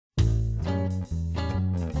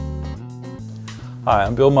Hi,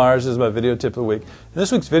 I'm Bill Myers. This is my video tip of the week. In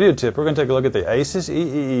this week's video tip, we're going to take a look at the Asus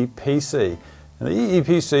EEE PC. And the EEE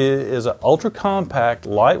PC is an ultra-compact,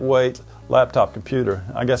 lightweight laptop computer.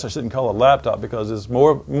 I guess I shouldn't call it a laptop because it's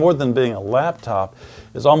more than being a laptop.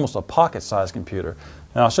 It's almost a pocket-sized computer.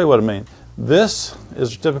 Now, I'll show you what I mean. This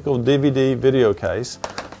is a typical DVD video case,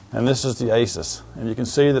 and this is the Asus. And you can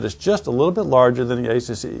see that it's just a little bit larger than the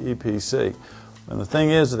Asus EEE PC. And the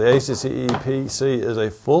thing is that the Asus EEE PC is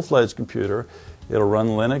a full-fledged computer. It'll run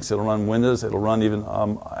Linux, it'll run Windows, it'll run even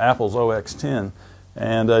Apple's OS X.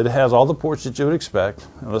 And it has all the ports that you would expect.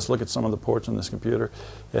 And let's look at some of the ports on this computer.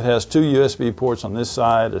 It has two USB ports on this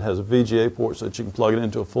side. It has a VGA port so that you can plug it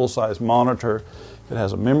into a full-size monitor. It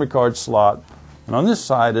has a memory card slot. And on this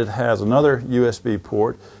side it has another USB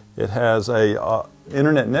port. It has a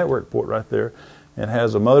internet network port right there. It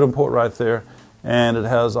has a modem port right there. And it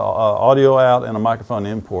has audio out and a microphone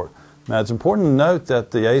in port. Now, it's important to note that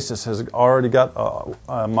the Asus has already got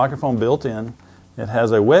a microphone built in. It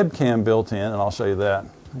has a webcam built in, and I'll show you that.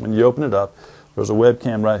 When you open it up, there's a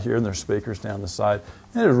webcam right here, and there's speakers down the side.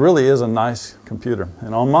 And it really is a nice computer.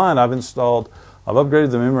 And on mine, I've upgraded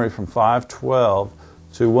the memory from 512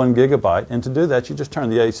 to 1 gigabyte. And to do that, you just turn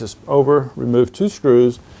the Asus over, remove two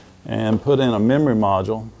screws, and put in a memory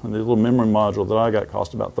module. And the little memory module that I got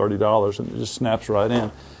cost about $30, and it just snaps right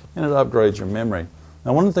in, and it upgrades your memory.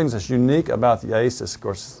 Now, one of the things that's unique about the Asus, of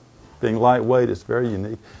course, being lightweight, it's very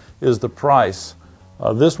unique, is the price.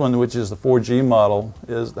 This one, which is the 4G model,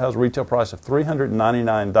 has a retail price of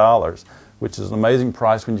 $399, which is an amazing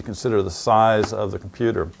price when you consider the size of the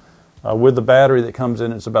computer. With the battery that comes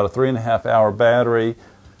in, it's about a 3.5-hour battery.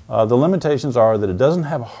 The limitations are that it doesn't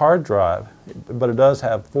have a hard drive, but it does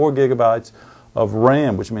have 4 gigabytes of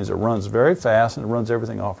RAM, which means it runs very fast and it runs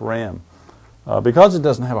everything off RAM. Because it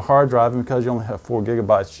doesn't have a hard drive and because you only have 4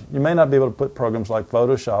 gigabytes, you may not be able to put programs like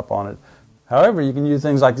Photoshop on it. However, you can use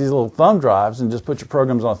things like these little thumb drives and just put your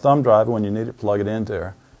programs on a thumb drive, and when you need it, plug it in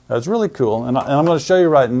there. It's really cool, and I'm going to show you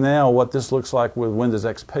right now what this looks like with Windows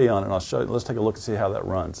XP on it. And I'll show you. Let's take a look and see how that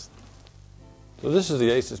runs. So this is the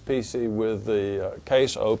Asus PC with the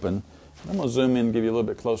case open. I'm going to zoom in and give you a little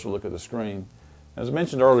bit closer look at the screen. As I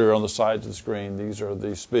mentioned earlier, on the sides of the screen, these are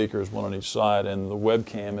the speakers, one on each side, and the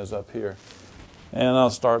webcam is up here. And I'll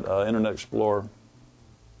start Internet Explorer.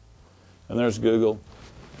 And there's Google.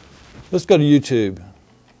 Let's go to YouTube.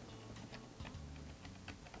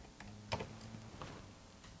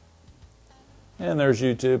 And there's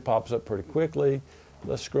YouTube, pops up pretty quickly.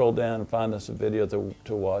 Let's scroll down and find us a video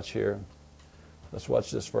to watch here. Let's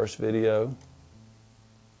watch this first video.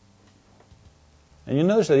 And you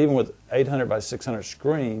notice that even with 800 by 600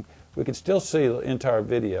 screen, we can still see the entire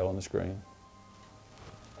video on the screen.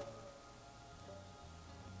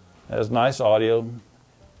 It has nice audio,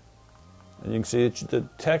 and you can see the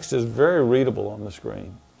text is very readable on the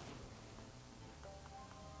screen.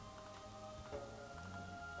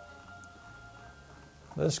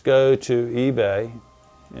 Let's go to eBay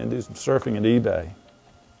and do some surfing at eBay.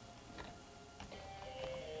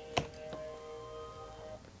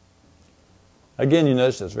 Again, you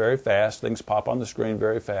notice it's very fast. Things pop on the screen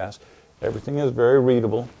very fast. Everything is very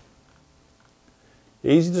readable.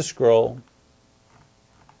 Easy to scroll.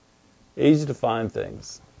 Easy to find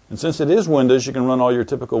things. And since it is Windows, you can run all your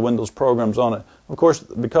typical Windows programs on it. Of course,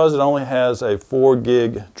 because it only has a 4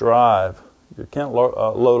 gig drive, you can't load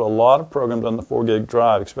a lot of programs on the 4 gig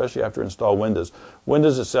drive, especially after you install Windows.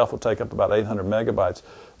 Windows itself will take up about 800 megabytes.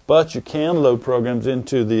 But you can load programs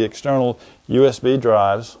into the external USB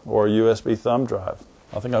drives or USB thumb drive.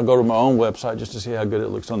 I think I'll go to my own website just to see how good it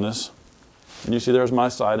looks on this. And you see there's my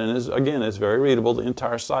site, and again, it's very readable. The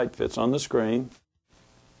entire site fits on the screen.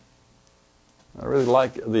 I really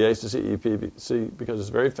like the Asus EEE PC because it's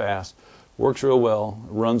very fast, works real well,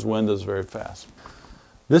 runs Windows very fast.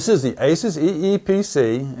 This is the Asus EEE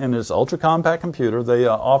PC, and it's an ultra-compact computer. They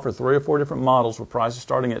offer 3 or 4 different models with prices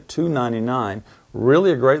starting at $299.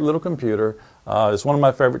 Really a great little computer. It's one of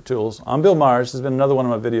my favorite tools. I'm Bill Myers. This has been another one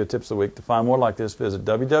of my video tips of the week. To find more like this, visit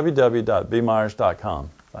www.bmyers.com.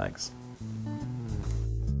 Thanks.